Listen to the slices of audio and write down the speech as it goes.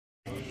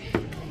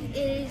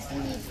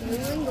Blue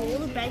and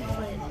gold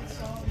banquet.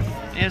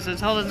 Yes,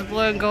 it's called the Blue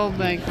and Gold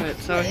Banquet.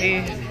 So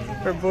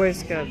for Boy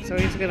Scouts. So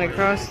he's gonna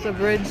cross the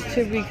bridge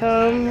to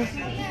become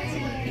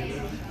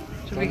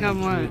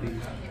what?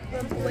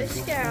 For Boy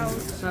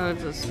Scouts. So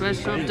it's a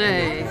special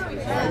day.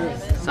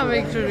 So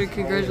make sure to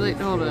congratulate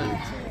Holden.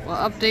 We'll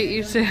update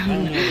you soon.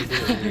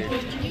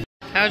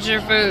 How's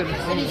your food?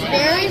 It's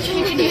very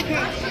tasty.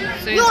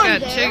 So he's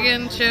got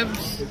chicken,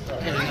 chips.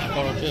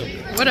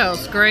 What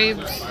else?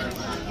 Grapes.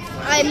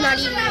 I'm not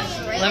eating this,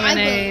 right?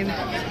 Lemonade.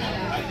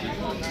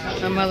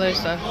 Some other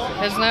stuff.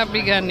 Has not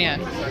begun yet.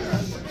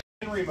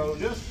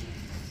 Moses,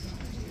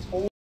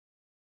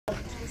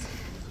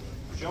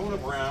 Jonah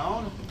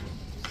Brown,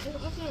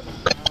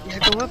 Yeah,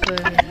 go up there.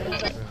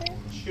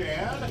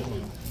 Chad,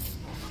 and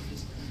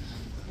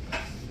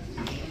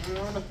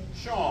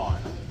Sean.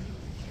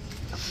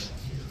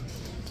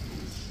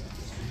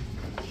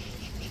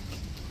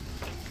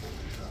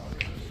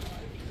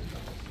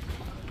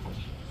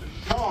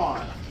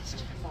 Sean,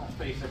 I'll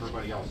face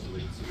everybody else so we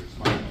can see your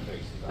smiling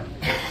faces.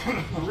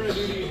 We're going to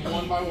do these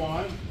one by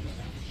one.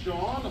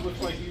 Sean, it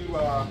looks like you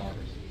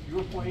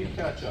were playing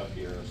catch up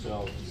here.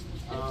 So,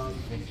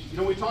 you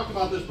know, we talked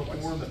about this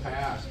before in the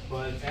past,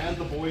 but as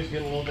the boys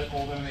get a little bit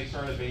older and they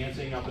start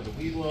advancing up into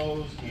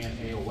Weeblos and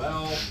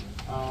AOL,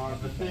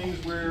 the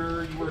things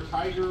where you were a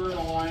tiger and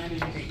a lion and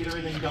you could get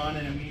everything done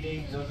in a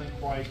meeting doesn't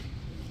quite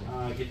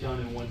get done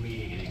in one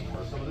meeting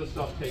anymore. Some of this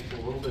stuff takes a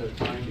little bit of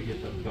time to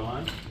get them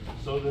done.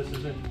 So this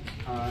isn't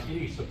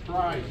any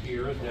surprise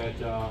here that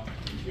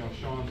you know,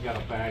 Sean's got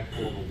a bag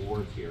full of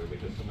awards here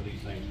because some of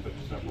these things took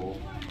several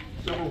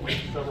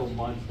weeks, several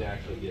months to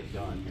actually get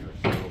done here.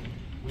 So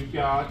we've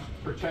got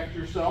Protect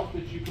Yourself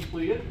that you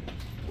completed.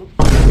 Whoops.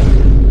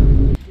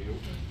 Thank you.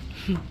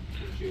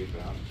 Appreciate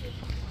that.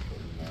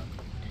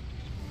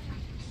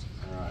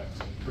 All right.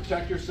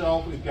 Protect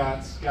Yourself. We've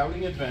got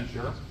Scouting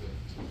Adventure.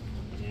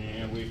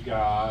 And we've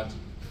got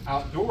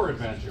Outdoor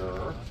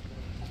Adventure,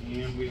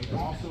 and we've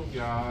also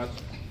got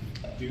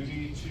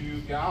Duty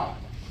to God.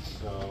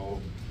 So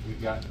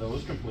we've got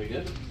those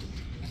completed.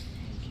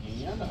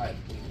 And I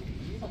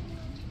believe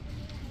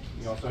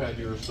you also had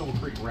your Silver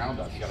Creek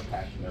Roundup. You got a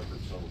patch in there for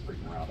Silver Creek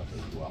Roundup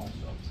as well.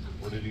 So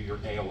we're going to do your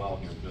AOL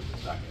here in just a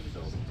second.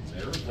 So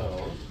there's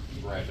those.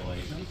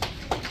 Congratulations.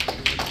 All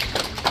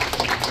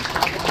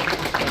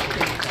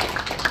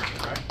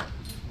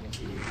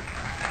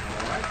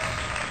right.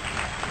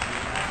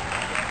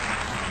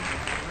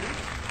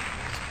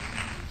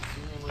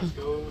 Let's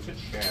go to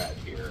Chad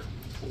here.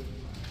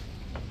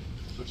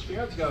 So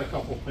Chad's got a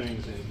couple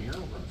things in here.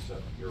 We're going to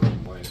set your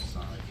right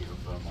aside here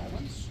for a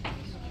moment.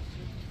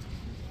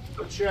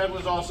 But Chad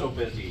was also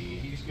busy.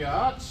 He's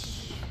got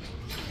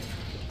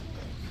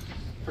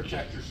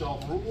Protect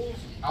Yourself rules,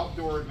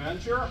 Outdoor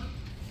Adventure,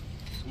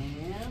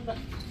 and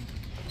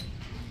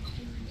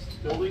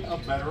Building a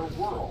Better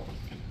World.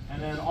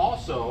 And then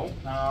also,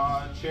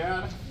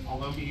 Chad,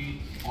 although he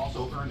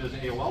also earned his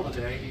AOL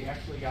today, he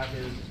actually got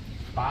his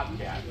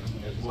Bobcat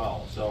as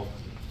well. So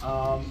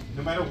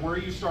no matter where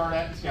you start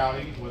at in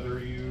scouting, whether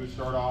you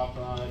start off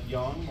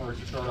young or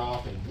you start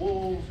off in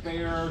wolves,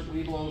 bears,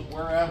 weeblos,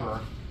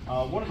 wherever,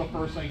 one of the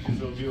first things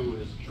you'll do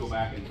is go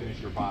back and finish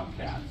your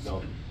Bobcat.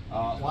 So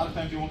a lot of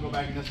times you won't go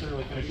back and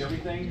necessarily finish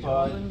everything,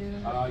 but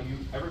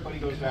everybody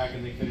goes back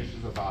and they finish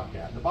their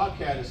Bobcat. The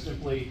Bobcat is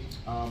simply,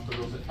 for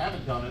those that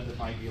haven't done it, that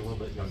might be a little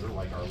bit younger,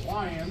 like our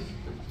lions,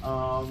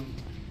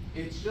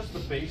 it's just the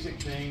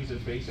basic things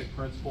and basic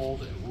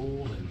principles and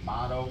rules and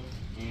motto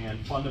and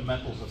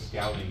fundamentals of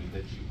scouting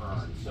that you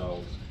earn.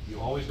 So you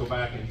always go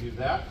back and do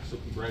that. So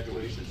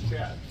congratulations,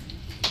 Chad.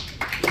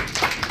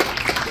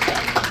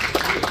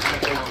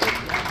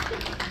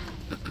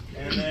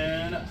 And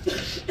then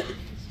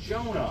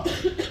Jonah.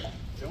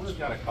 Jonah's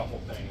got a couple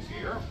things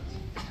here.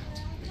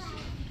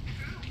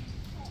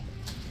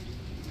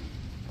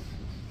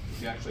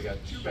 We actually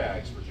got two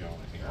bags for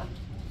Jonah here.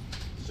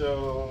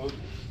 So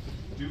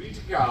Duty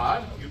to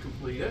God, you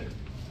completed.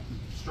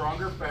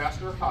 Stronger,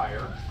 Faster,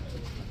 Higher.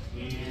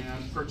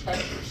 And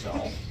Protect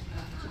Yourself.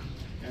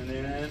 And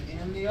then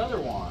in the other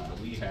one,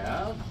 we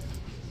have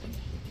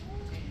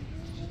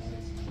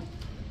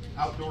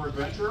Outdoor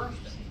Adventure,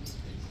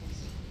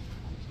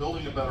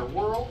 Building a Better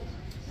World,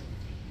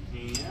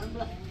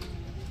 and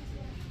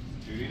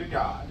Duty to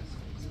God.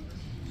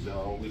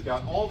 So we've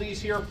got all these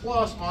here,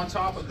 plus on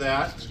top of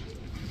that,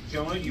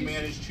 Jonah, you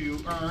managed to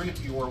earn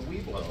your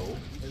Weeblo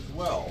as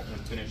well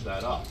and finish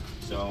that up.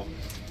 So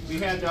we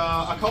had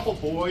a couple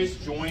boys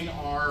join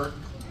our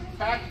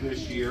pack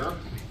this year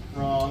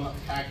from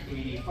Pack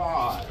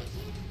 85.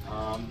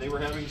 They were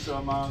having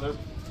some,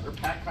 their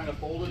pack kind of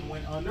folded and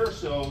went under,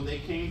 so they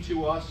came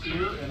to us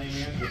here and they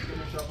managed to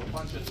finish up a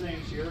bunch of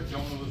things here.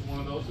 Jonah was one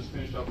of those that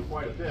finished up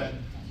quite a bit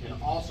and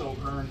also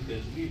earned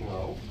his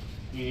Weeblo.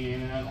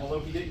 And although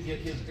he didn't get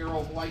his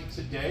Arrow of Light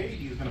today,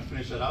 he's going to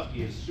finish that up.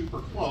 He is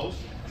super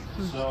close.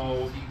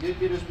 So he did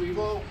get his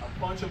Weeblo, a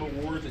bunch of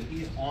awards, and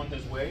he's on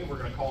his way. We're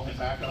going to call him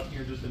back up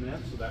here in just a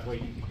minute, so that way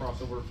he can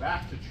cross over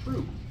back to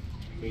Troop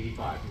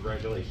 85.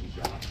 Congratulations,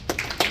 John.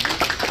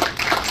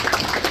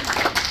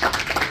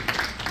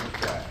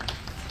 Okay.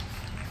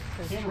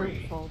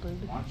 3.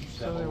 folded, Why don't you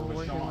step so they were over to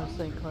working Sean? with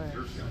St. Clair.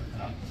 You're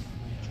soon up.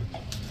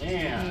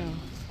 And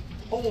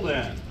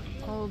Holden.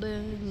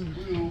 Holden.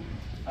 Do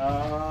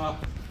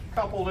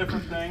couple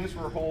different things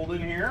for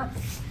Holden here.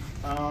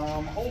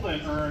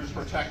 Holden earns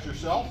Protect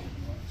Yourself,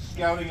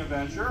 Scouting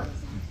Adventure,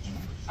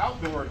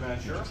 Outdoor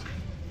Adventure,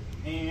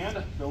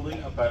 and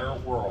Building a Better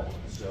World.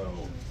 So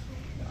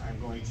I'm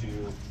going to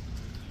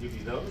give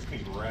you those.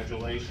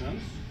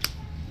 Congratulations.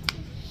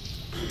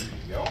 There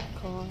you go.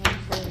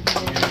 Good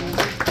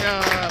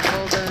job,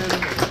 Holden.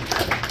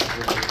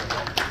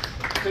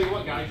 Tell you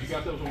what, guys, you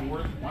got those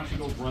awards. Why don't you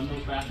go run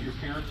those back to your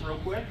parents real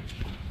quick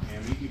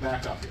and meet me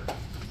back up here.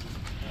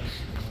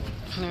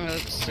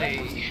 Let's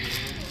see.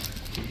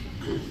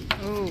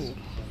 Oh,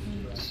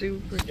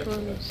 super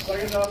close. So I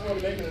guess I was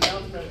going to make an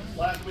announcement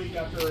last week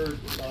after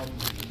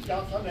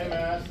Scout Sunday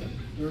Mass.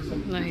 There were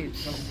some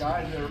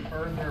guys that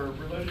earned their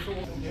religious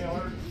awards in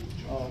Taylor.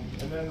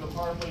 And then the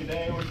Parsley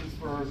Day, which is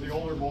for the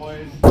older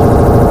boys.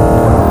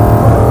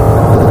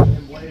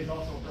 And Blaze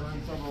also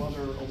earned several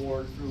other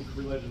awards through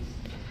religious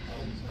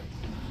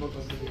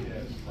booklets that he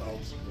did. So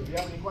if you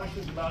have any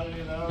questions about any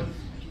of those,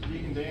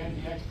 Deacon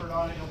Dan's the expert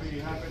on it. He'll be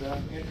happy to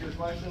answer your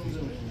questions.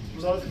 And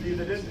for those of you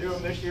that didn't do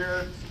them this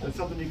year, that's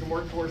something you can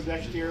work towards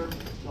next year.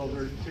 So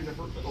there's 2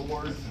 different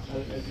awards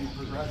as you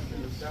progress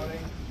in the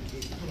scouting.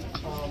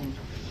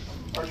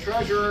 Our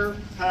treasurer,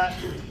 Pat,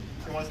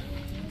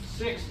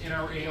 6 in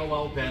our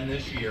AOL den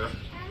this year.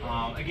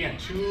 Again,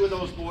 2 of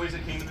those boys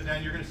that came to the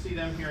den, you're going to see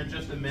them here in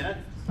just a minute.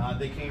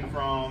 They came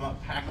from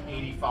Pack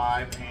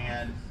 85,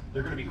 and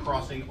they're going to be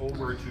crossing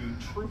over to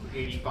Troop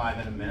 85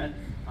 in a minute.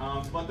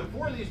 But the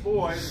 4 of these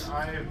boys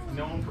I've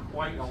known for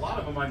quite a lot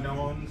of them. I've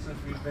known since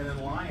we've been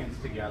in Lions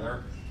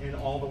together and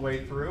all the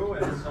way through.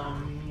 And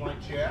some, like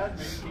Chad,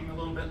 maybe came a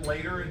little bit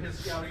later in his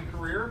scouting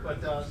career,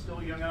 but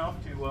still young enough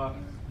to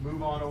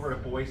move on over to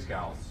Boy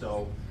Scouts.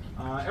 So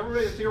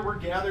everybody that's here, we're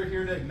gathered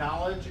here to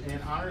acknowledge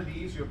and honor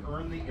these who have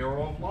earned the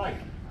Arrow of Light.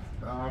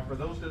 For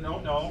those that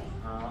don't know,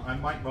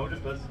 I'm Mike Modus,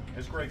 but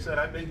as Greg said,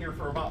 I've been here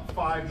for about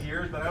 5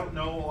 years, but I don't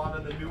know a lot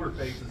of the newer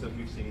faces that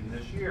we've seen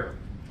this year.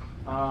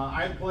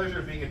 I had the pleasure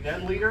of being a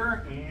den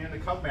leader and a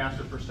Cub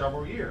Master for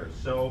several years.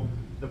 So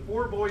the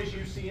 4 boys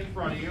you see in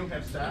front of you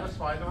have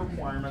satisfied the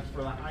requirements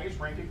for the highest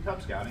rank in Cub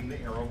Scouting, the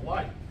Arrow of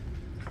Light.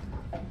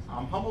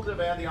 I'm humbled to have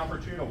had the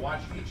opportunity to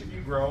watch each of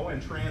you grow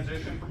and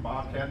transition from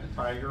Bobcat to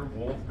Tiger,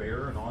 Wolf,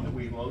 Bear, and on to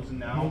Webelos, and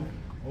now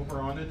over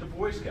on into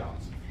Boy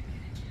Scouts.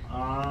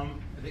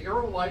 The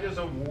Arrow of Light is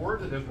an award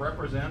that is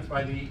represented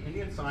by the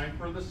Indian sign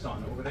for the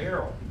sun over the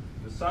arrow.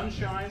 The sun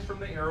shines from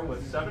the arrow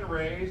with 7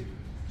 rays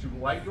to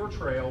light your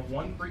trail,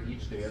 1 for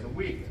each day of the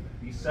week.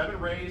 These 7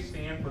 rays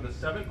stand for the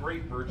 7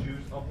 great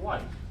virtues of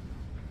life: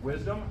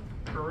 wisdom,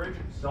 courage,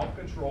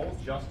 self-control,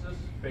 justice,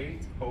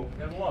 faith, hope,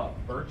 and love.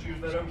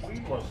 Virtues that a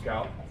Webelo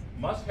Scout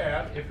must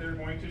have if they're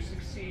going to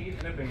succeed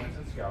and advance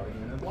in scouting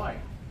and in life.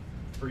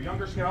 For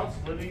younger scouts,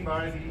 living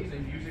by these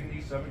and using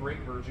these 7 great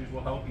virtues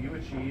will help you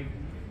achieve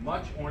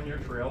much on your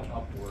trail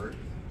upward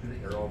to the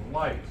Arrow of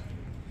Light.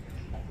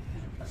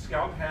 A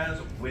scout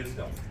has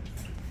wisdom.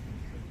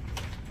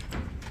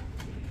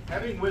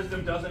 Having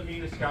wisdom doesn't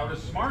mean a scout is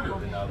smarter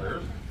than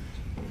others.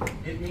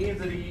 It means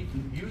that he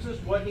uses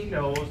what he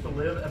knows to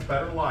live a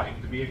better life,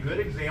 to be a good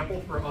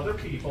example for other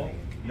people,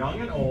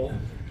 young and old,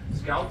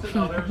 scouts and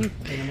others,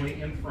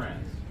 family and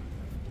friends.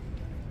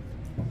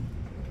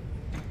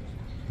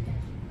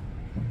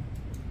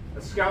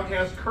 A scout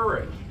has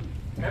courage.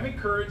 Having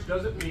courage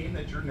doesn't mean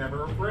that you're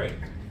never afraid.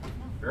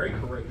 Very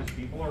courageous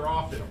people are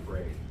often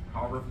afraid.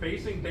 However,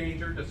 facing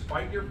danger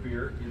despite your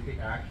fear is the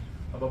act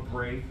of a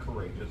brave,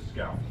 courageous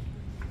scout.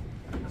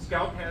 A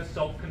scout has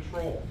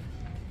self-control.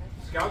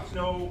 Scouts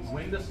know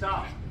when to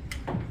stop.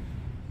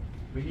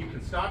 When you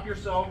can stop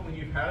yourself when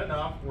you've had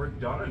enough or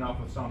done enough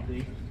of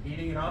something,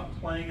 eating enough,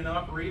 playing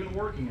enough, or even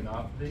working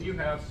enough, then you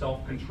have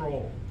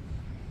self-control.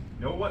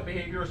 Know what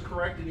behavior is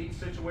correct in each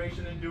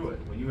situation and do it.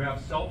 When you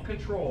have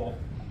self-control,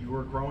 you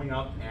are growing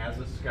up as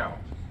a scout.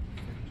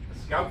 A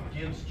scout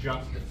gives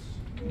justice.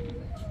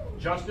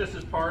 Justice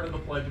is part of the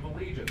Pledge of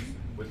Allegiance,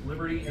 with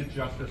liberty and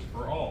justice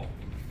for all.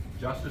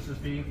 Justice is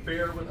being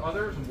fair with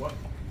others and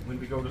when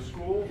we go to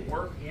school,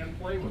 work, and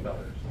play with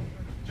others.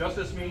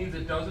 Justice means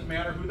it doesn't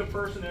matter who the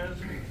person is,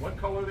 what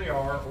color they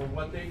are, or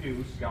what they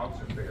do,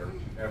 scouts are fair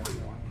to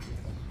everyone.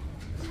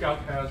 A scout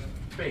has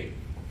faith.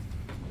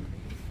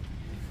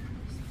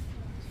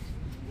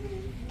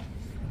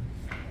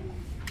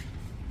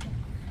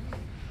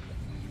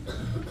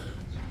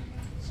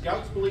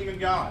 Scouts believe in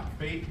God.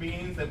 Faith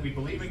means that we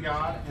believe in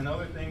God and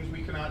other things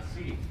we cannot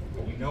see.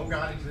 When you know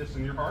God exists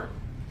in your heart,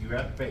 you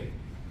have faith.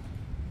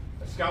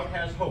 A scout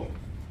has hope.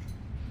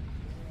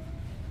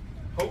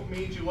 Hope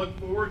means you look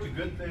forward to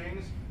good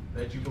things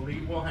that you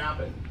believe will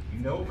happen. You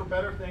know for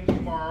better things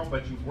tomorrow,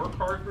 but you work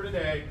hard for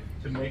today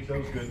to make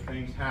those good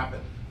things happen.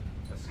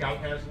 A scout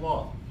has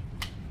love.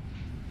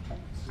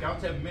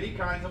 Scouts have many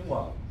kinds of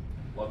love.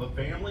 Love of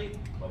family,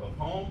 love of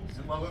home,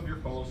 and love of your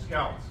fellow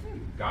scouts.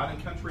 God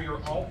and country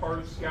are all part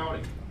of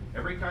scouting.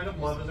 Every kind of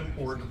love is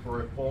important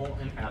for a full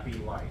and happy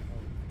life.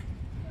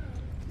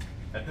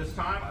 At this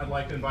time, I'd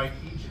like to invite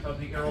each of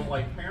the Arrow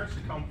Light parents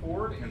to come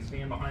forward and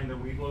stand behind their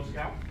Weeblo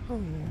Scout. Oh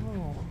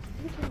no.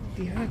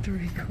 You have to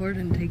record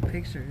and take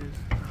pictures.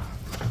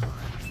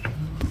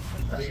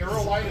 The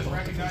Arrow Light is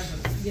recognized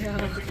as a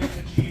significant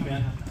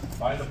achievement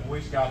by the Boy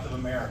Scouts of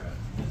America.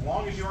 As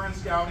long as you are in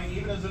scouting,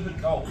 even as an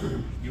adult,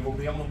 you will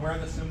be able to wear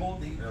the symbol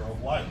of the Arrow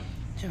Light.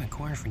 It's in a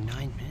corner for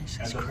 9 minutes.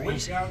 That's as a crazy. Boy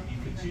Scout, you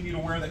continue to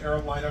wear the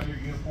Arrow Light on your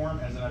uniform.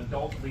 As an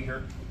adult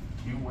leader,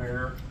 you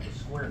wear the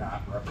square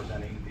knot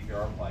representing the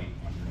Arrow Light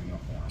on your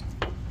uniform.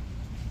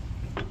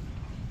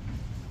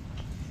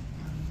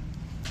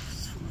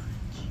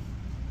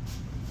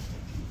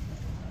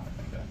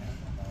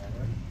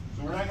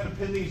 So we're not going to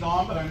pin these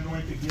on, but I'm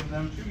going to give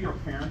them to your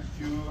parents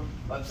to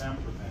let them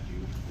present you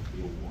with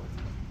the award.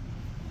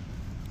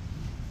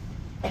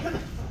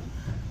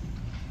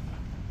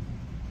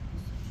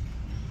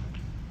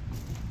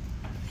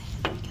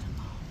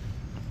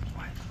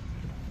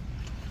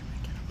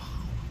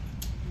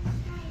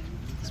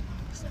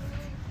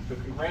 So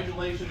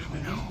congratulations to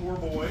these 4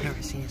 boys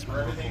for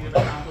everything they've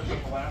accomplished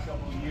over the last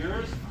couple of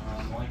years.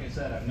 Like I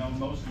said, I've known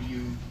most of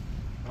you.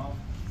 Well,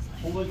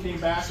 Holden came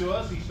back to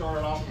us. He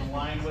started off with the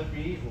line with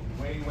me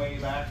way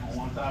back a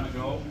long time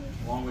ago,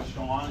 along with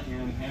Sean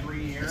and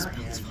Henry here.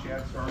 And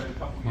Chad started a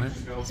couple years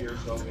ago here,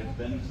 so it's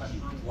been such a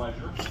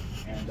pleasure.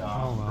 And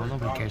oh, well,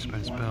 nobody cares about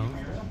his belt.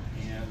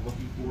 And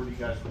looking forward to you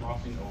guys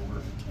crossing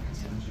over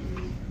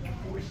into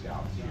Boy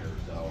Scouts here.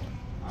 So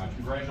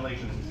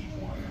congratulations to each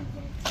one of them.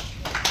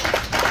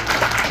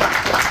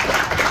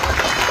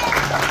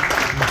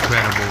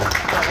 Incredible.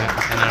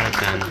 10 out of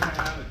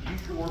 10. You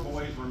 4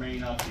 boys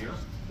remain up here.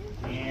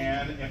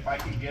 And if I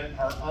could get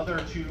our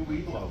other 2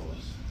 Weeblos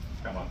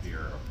to come up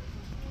here.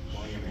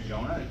 William and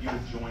Jonah, if you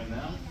would join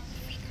them.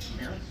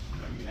 Parents,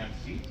 you can have a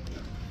seat.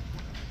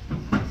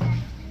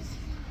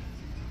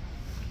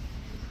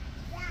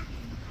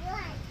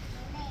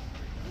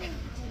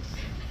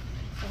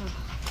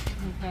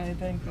 Okay,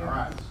 thank you. All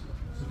right.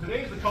 So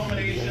today's the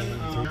culmination.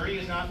 The journey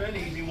has not been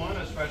an easy one,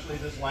 especially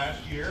this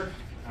last year.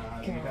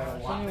 You've had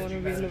a lot that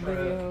you've had to try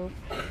to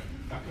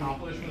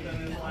accomplish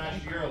within this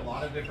last year. A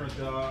lot of different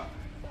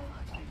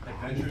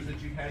adventures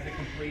that you've had to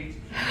complete.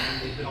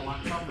 And they've been a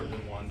lot tougher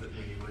than ones that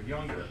when you were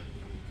younger.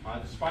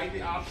 Despite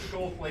the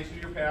obstacles placed in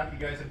your path, you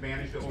guys have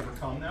managed to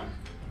overcome them.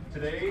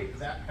 Today,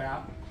 that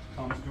path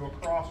comes to a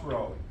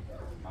crossroad.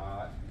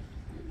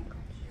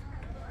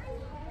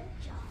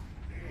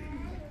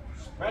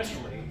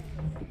 Especially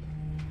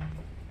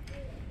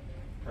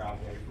proud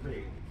day for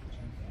me.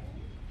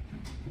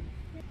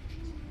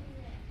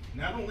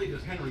 Not only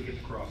does Henry get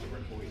to cross over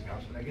at Boy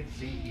Scouts, but I get to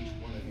see each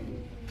one of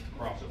you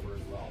cross over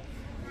as well.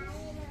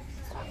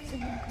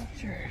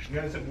 You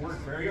guys have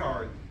worked very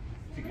hard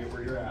to get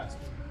where you're at.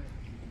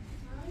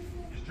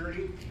 This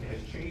journey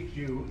has changed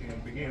you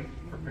and began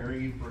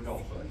preparing you for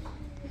adulthood.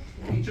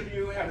 Each of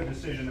you have a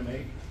decision to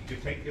make. You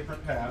can take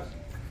different paths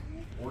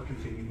or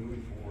continue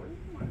moving forward.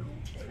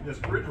 This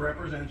bridge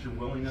represents your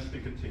willingness to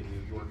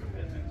continue your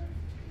commitment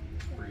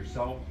for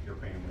yourself, your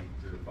family,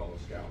 for your fellow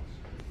scouts.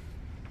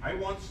 I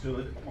once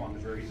stood upon the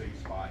very same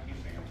spot you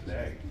stand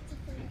today.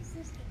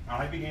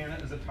 I began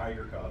as a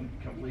tiger cub,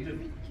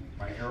 completed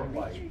my Arrow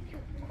Light,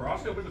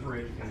 crossed over the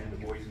bridge and into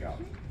Boy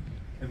Scouts,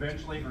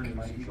 eventually earning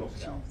my Eagle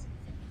Scout.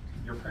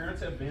 Your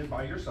parents have been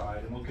by your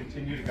side and will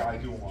continue to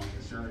guide you along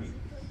this journey.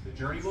 The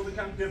journey will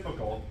become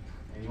difficult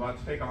and you'll have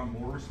to take on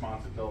more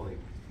responsibility,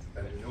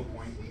 but at no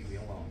point leave me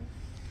alone.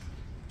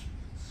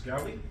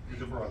 Scouting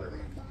is a brother.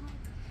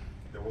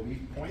 There will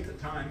be points at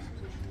times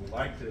which you would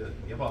like to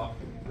give up,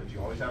 but you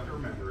always have to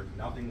remember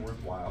nothing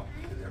worthwhile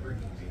is ever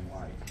easy in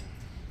life.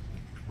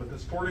 With the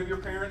support of your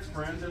parents,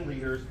 friends, and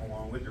leaders,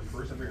 along with your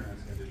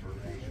perseverance and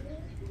determination,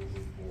 you will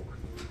move forward.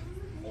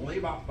 Only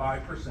about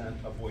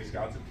 5% of Boy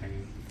Scouts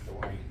obtain the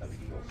rank of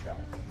Eagle Scout.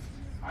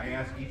 I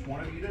ask each one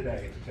of you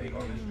today to take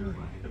on this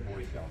journey into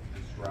Boy Scouts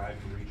and strive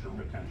to reach your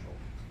potential.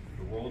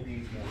 The world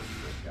needs more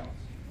Eagle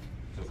Scouts.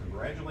 So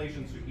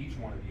congratulations to each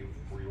one of you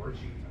for your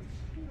achievements.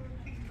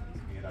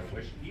 And I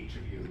wish each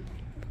of you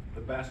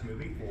the best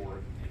moving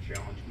forward and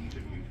challenge each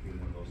of you to be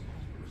one of those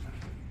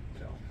 6%.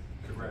 So,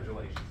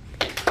 congratulations.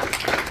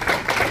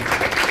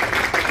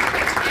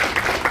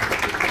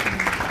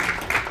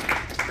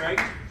 Craig,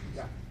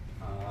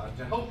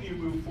 to help you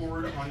move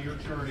forward on your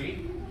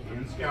journey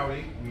in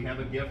scouting, we have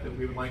a gift that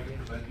we would like to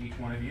present to each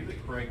one of you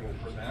that Craig will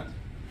present.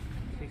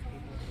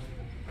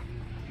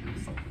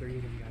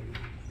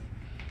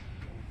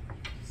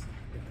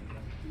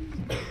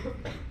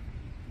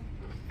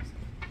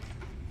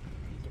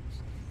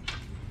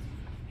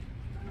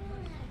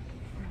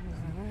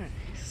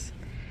 Nice.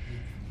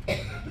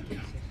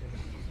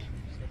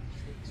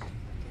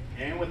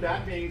 And with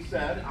that being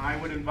said, I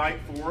would invite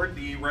forward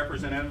the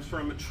representatives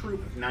from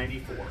Troop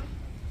 94.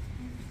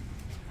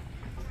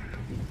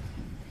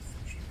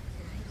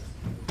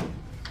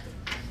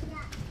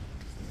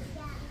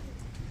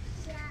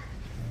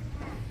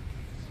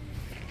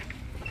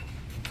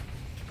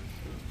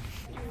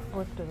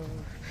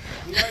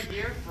 We are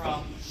here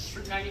from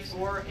Troop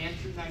 94 and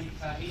Troop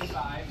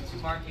 85 to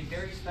mark a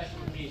very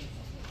special occasion.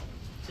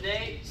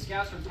 Today,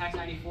 Scouts from Pack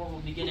 94 will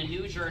begin a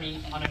new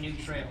journey on a new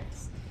trail.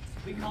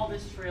 We call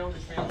this trail the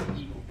Trail to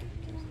Eagle.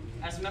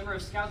 As a member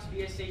of Scouts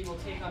BSA, you will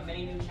take on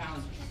many new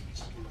challenges.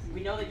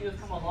 We know that you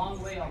have come a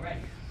long way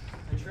already.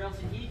 The Trail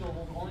to Eagle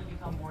will only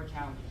become more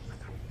challenging.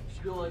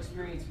 You will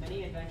experience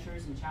many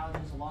adventures and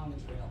challenges along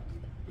the trail.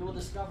 You will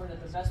discover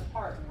that the best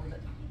part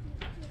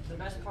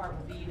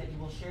will be that you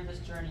will share this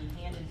journey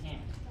hand in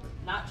hand,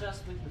 not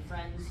just with your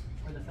friends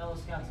or the fellow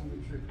Scouts in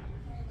your troop,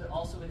 but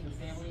also with your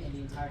family and the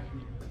entire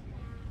community.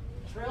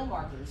 Trail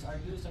markers are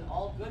used on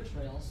all good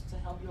trails to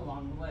help you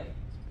along the way.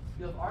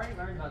 You have already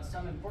learned about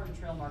some important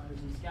trail markers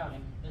in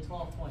Scouting, the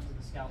 12 points of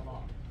the Scout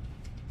Law.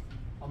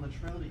 On the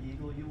Trail to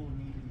Eagle, you will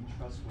need to be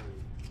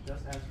trustworthy,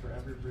 just as for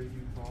every bridge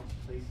you cross,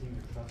 placing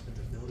your trust in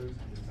the builders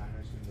and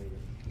designers who made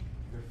it.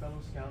 Your fellow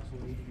Scouts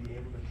will need to be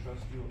able to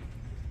trust you.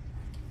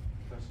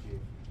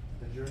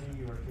 The journey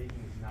you are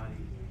taking is not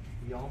easy.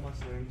 We all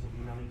must learn to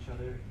lean on each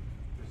other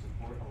for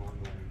support along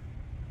the way.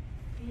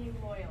 Being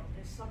loyal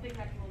is something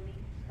that will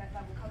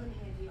come in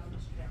handy on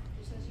this trail,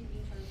 just as you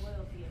need to earn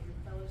loyalty of your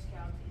fellow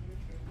Scouts in your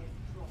troop and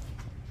patrol.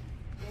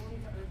 Only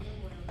to earn your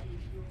loyalty,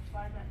 you will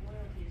find that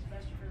loyalty is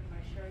best earned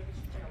by sharing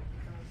this trail with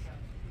your fellow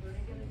Scouts,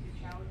 learning them through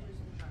challenges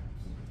and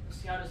triumphs. The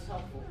Scout is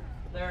helpful.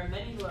 There are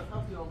many who have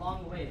helped you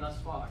along the way thus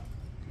far.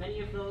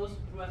 Many of those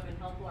who have been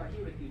helpful are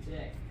here with you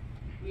today.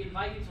 We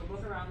invite you to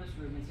look around this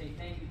room and say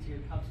thank you to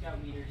your Cub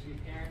Scout leaders, your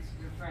parents,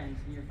 your friends,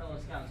 and your fellow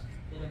Scouts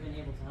that have been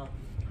able to help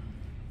you.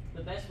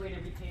 The best way to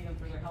repay them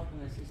for their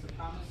helpfulness is to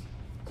promise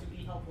to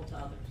be helpful to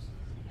others.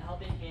 A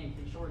helping hand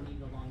can shorten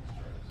even the longest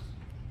trails.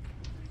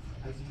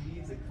 As you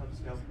leave the Cub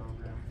Scout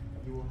program,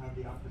 you will have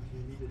the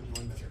opportunity to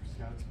join the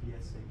Scouts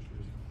BSA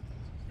troop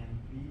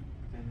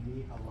and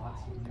meet a lot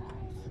of new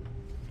people.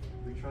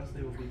 We trust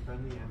they will be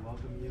friendly and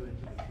welcome you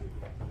into the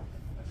troop.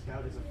 A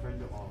Scout is a friend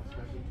to all,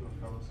 especially to a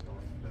fellow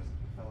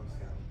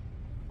Scout,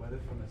 whether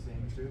from the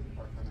same troop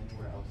or from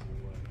anywhere else in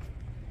the world.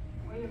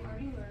 We have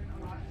already learned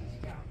a lot in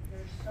Scout.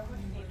 There is so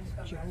much to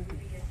discover as we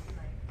begin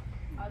tonight.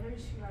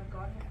 Others who have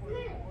gone before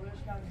you, older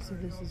Scouts So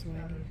this is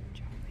why I need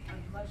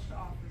have much to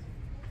offer you.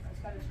 A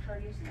Scout is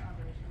courteous to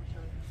others and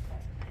shows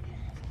respect,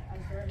 as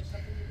there is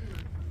something to be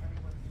learned from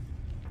everyone.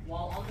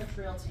 While on the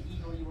Trail to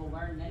Eagle, you will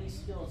learn many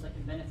skills that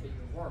can benefit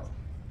your world.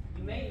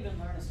 You may even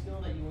learn a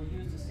skill that you will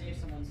use to save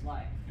someone's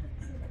life.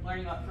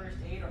 Learning about first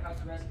aid or how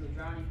to rescue a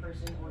drowning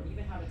person, or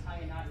even how to tie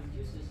a knot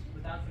is useless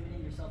without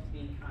committing yourself to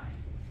being kind,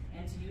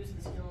 and to use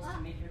the skills to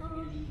make your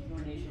community,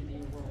 your nation, and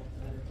your world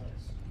a better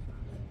place.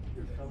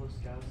 Your fellow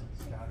Scouts and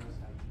Scouters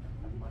have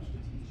much to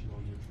teach you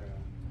on your trail.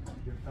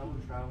 Your fellow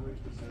travelers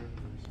deserve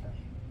your respect.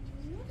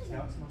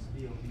 Scouts must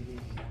be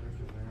obedient in order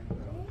to learn,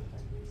 grow, and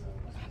protect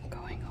themselves. I'm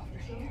going over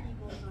here.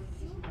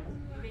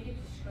 You may get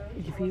discouraged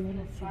If or you even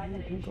want to see find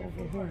it, that you it can go is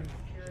over hard here.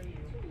 to carry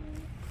you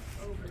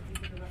over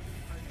even the rest of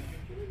the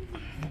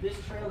party. This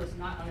trail is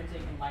not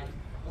undertaken lightly.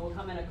 It will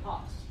come at a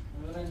cost,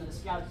 and we learn that the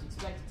Scouts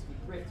expect it to be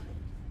thrifty,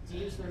 to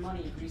use their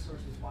money and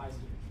resources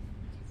wisely.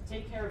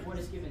 Take care of what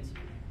is given to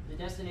you. The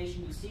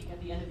destination you seek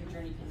at the end of your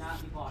journey cannot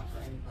be bought for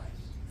any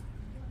price.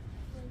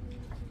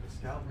 The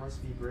Scout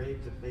must be brave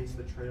to face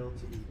the Trail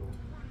to Eagle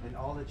and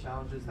all the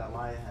challenges that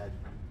lie ahead.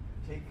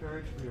 Take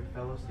courage from your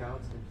fellow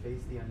Scouts and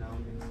face the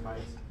unknown in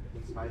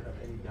spite of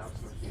any doubts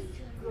or fears.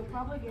 You'll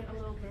probably get a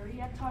little dirty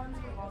at times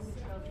along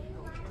the Trail to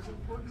Eagle. It is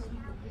important that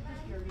you complete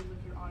this journey with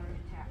your honor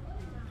intact.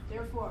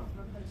 Therefore,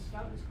 remember that a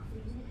Scout is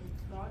clean in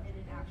thought and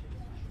in action.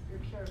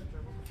 Your character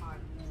will define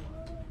who you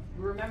are.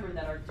 Remember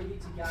that our duty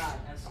to God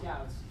as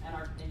Scouts and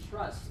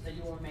trust that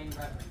you will remain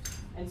reverent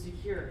and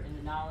secure in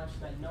the knowledge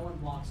that no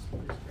one walks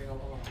this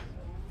trail alone.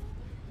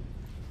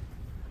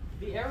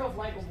 The Arrow of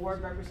Light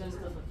Award represents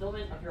the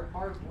fulfillment of your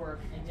hard work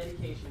and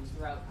dedications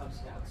throughout Cub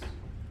Scouts.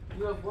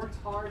 You have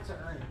worked hard to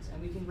earn it,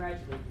 and we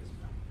congratulate you.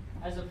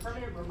 As a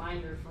permanent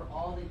reminder for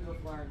all that you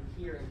have learned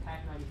here in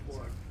Pack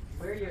 94,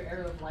 wear your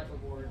Arrow of Light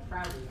Award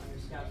proudly on your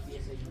Scouts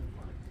BSA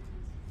uniform.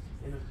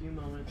 In a few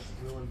moments,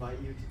 we'll invite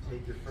you to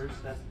take your first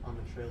step on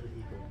the Trail to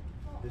Eagle.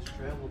 This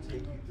trail will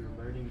take you through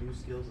learning new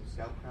skills of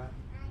Scoutcraft,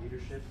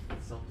 leadership,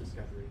 and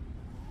self-discovery.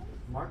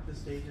 Mark the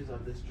stages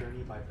of this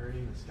journey by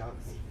earning the Scout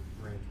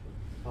rank,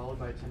 followed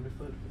by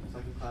Tenderfoot,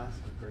 second class,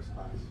 and first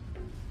class.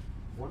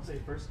 Once a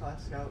first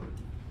class Scout,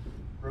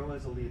 grow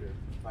as a leader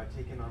by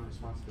taking on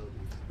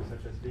responsibilities,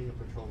 such as being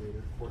a patrol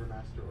leader,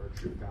 quartermaster, or a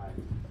troop guide.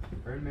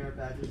 Earn merit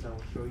badges that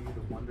will show you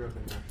the wonder of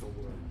the natural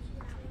world.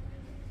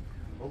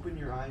 Open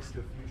your eyes to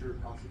a future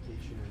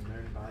occupation and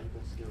learn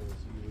valuable skills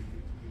you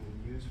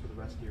will use for the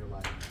rest of your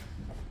life.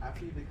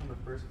 After you become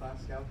a first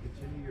class Scout,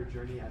 continue your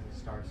journey as a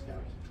Star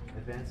Scout,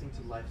 advancing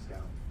to Life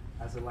Scout.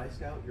 As a Life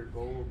Scout, your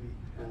goal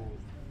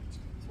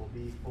will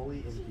be fully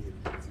in view,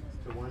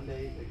 to one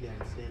day again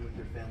stand with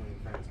your family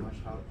and friends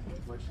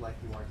much like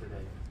you are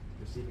today,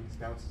 receiving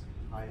Scout's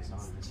highest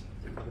honor,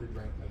 the coveted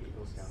rank of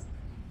Eagle Scout.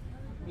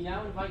 We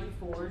now invite you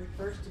forward,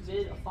 first to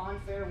bid a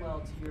fond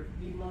farewell to your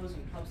Pueblos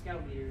and Cub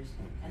Scout leaders,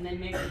 and then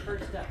make the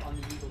first step on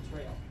the Eagle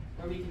Trail,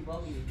 where we can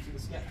welcome you to the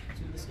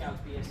Scouts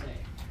BSA.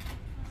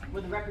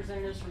 With the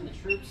representatives from the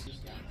troops and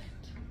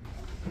Scouts.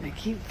 I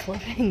keep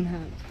flipping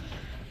that.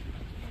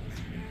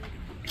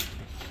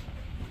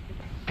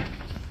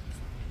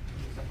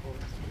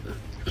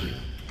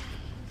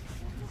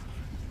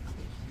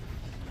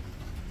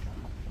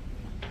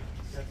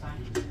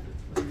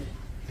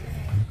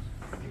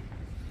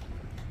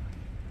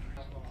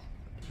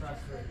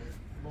 trustworthy,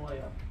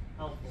 loyal,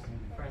 helpful,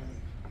 friendly,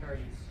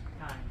 courteous,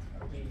 kind,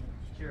 obedient,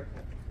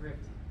 cheerful,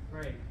 thrifty,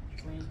 brave,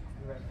 clean,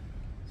 and reverent.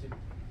 2.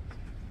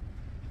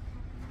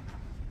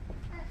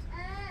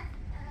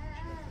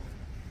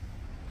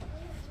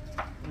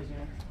 Raise your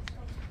hand.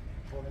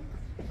 Hold it.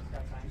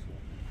 Scout sign.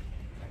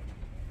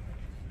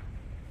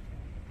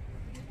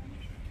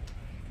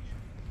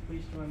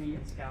 Please join me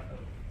in Scout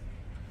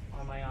oath.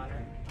 On my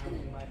honor, I will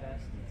do my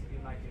best to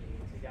do my duty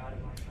to God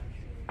and my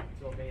country,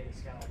 to obey the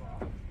Scout law,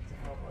 to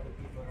help other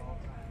people at all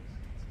times,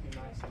 to keep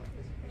myself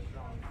physically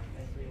strong,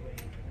 mentally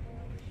awake, and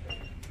morally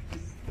straight.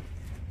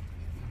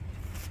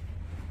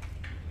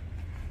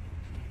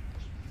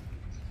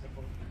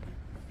 Simple.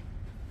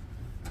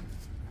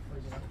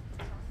 Please join me.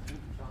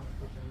 John,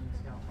 please join me in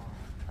Scout law.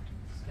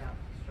 Scout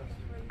is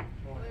trustworthy,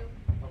 loyal,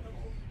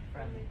 helpful,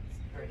 friendly,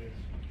 courteous,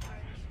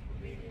 kind,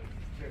 obedient,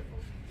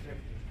 cheerful,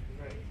 thrifty,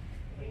 brave,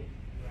 clean,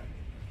 and reverent.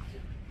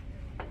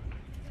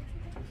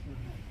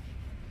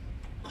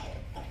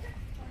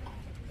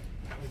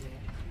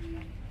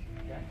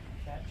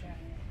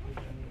 Please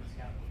join me in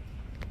Scout.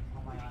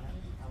 On my honor,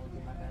 I will do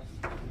my best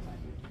to do my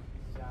duty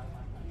to God and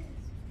my country,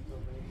 to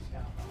obey the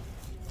Scout law,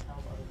 to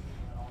help other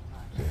people at all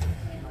times,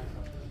 to keep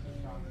myself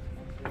physically strong,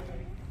 mentally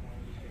awake, and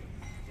morally straight.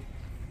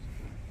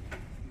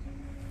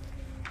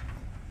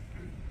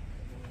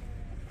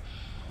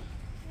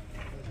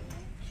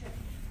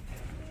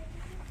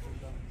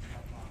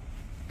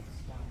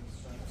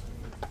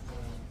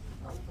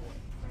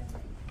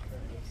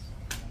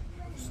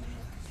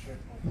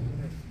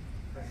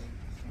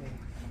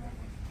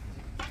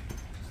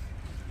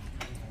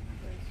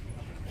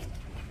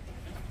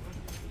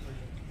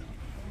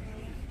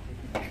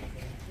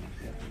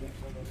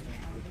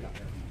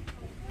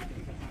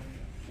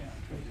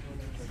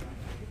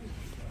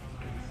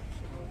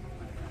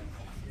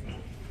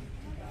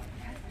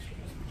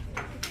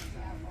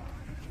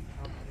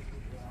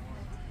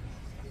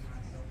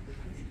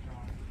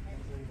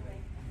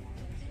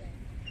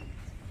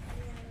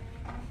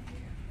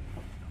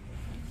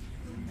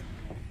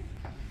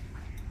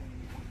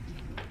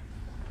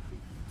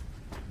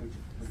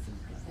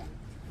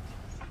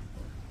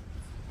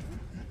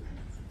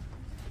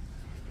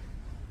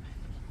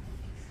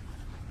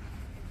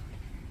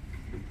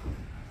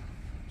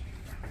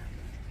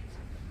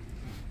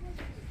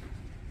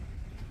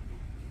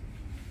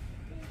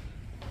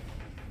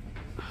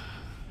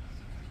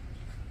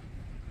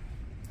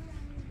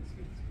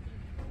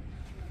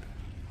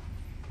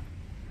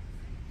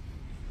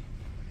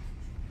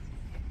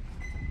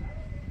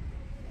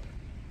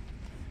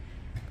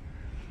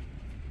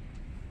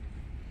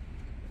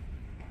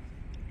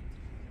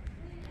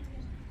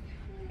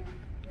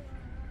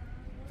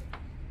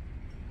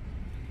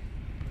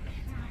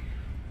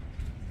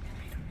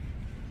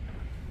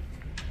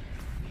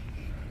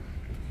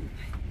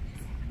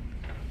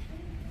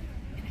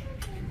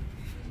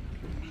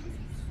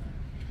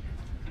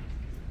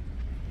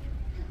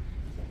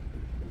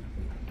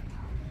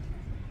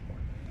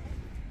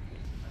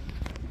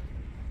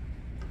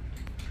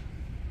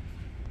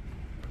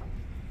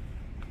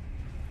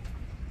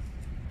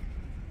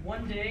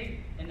 One day,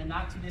 in the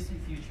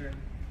not-too-distant future,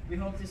 we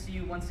hope to see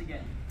you once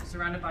again,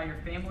 surrounded by your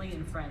family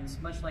and friends,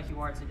 much like you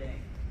are today,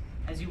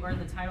 as you earn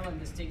the title and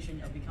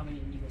distinction of becoming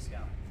an Eagle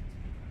Scout.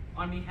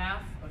 On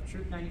behalf of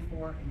Troop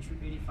 94 and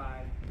Troop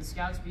 85, the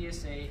Scouts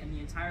BSA, and the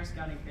entire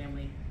Scouting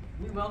family,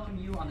 we welcome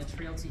you on the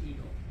Trail to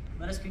Eagle.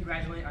 Let us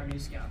congratulate our new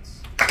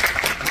Scouts.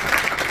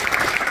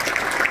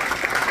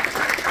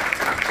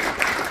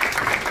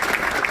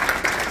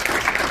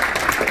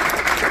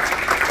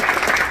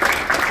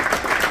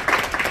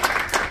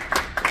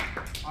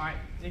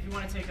 If you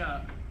want to take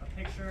a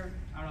picture,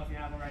 I don't know if you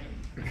have already.